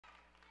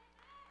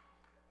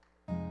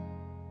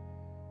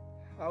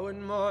how it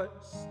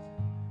must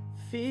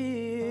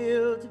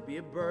feel to be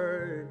a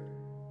bird.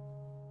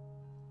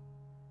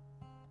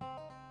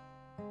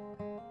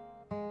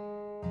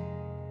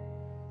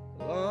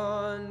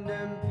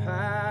 London,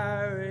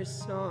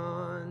 Paris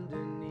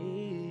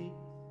underneath.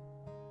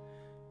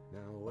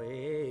 Now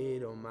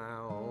wait on my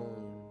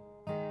own.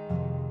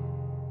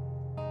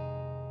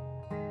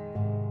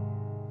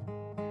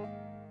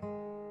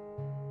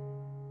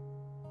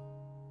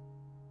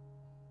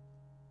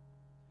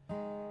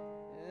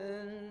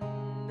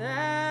 And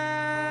I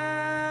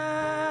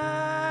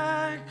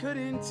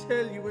couldn't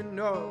tell you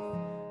enough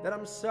that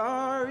I'm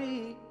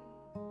sorry.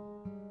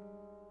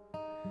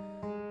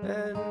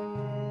 And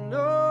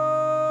no,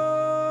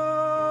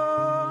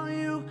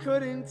 you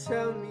couldn't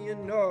tell me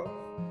enough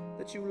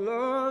that you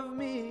love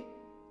me.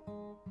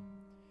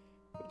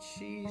 But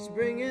she's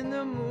bringing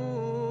the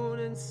moon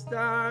and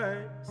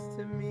stars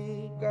to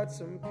me. Got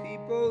some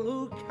people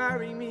who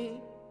carry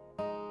me.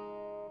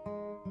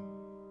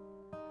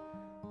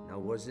 Now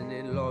wasn't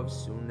it love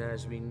soon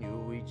as we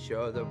knew each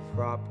other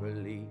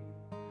properly?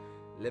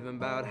 Living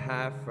about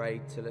half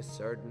right till a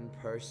certain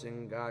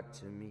person got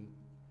to me.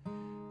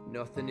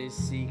 Nothing is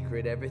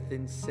secret,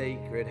 everything's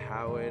sacred,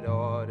 how it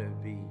ought to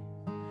be.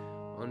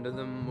 Under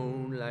the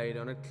moonlight,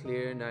 on a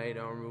clear night,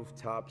 on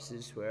rooftops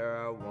is where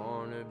I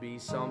wanna be.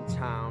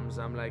 Sometimes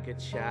I'm like a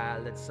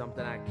child, that's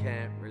something I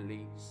can't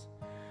release.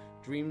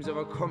 Dreams of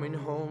a coming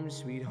home,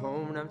 sweet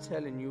home, and I'm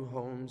telling you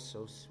home's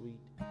so sweet.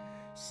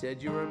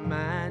 Said you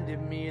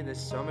reminded me of the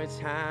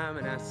summertime,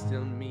 and I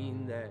still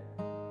mean that.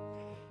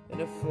 In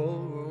a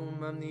full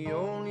room, I'm the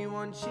only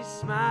one she's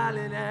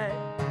smiling at.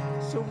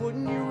 So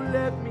wouldn't you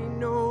let me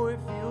know if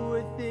you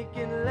were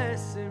thinking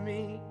less of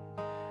me?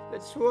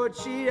 That's what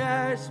she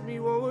asked me,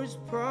 what was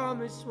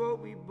promised, what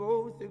we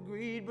both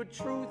agreed. But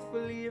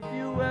truthfully, if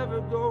you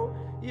ever go,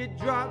 you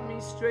drop me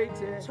straight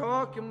to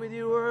talking with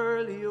you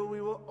earlier.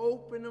 We were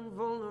open and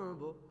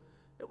vulnerable,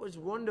 it was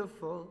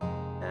wonderful.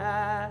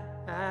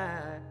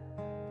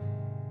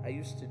 I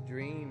used to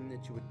dream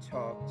that you would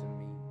talk to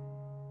me.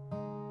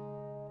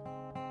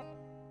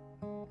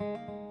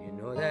 You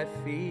know that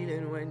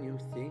feeling when you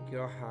think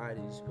your heart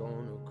is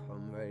gonna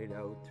come right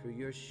out through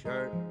your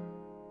shirt.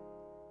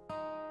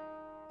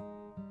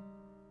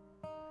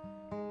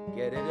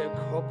 Get it a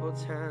couple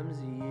times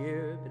a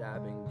year, but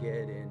I've been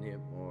getting it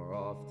more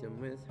often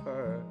with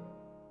her.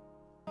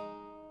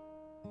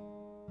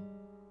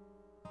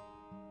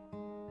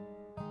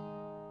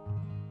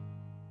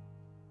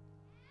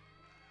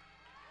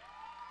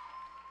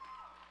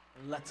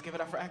 Let's give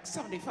it up for Act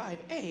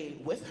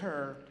 75A with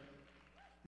Her.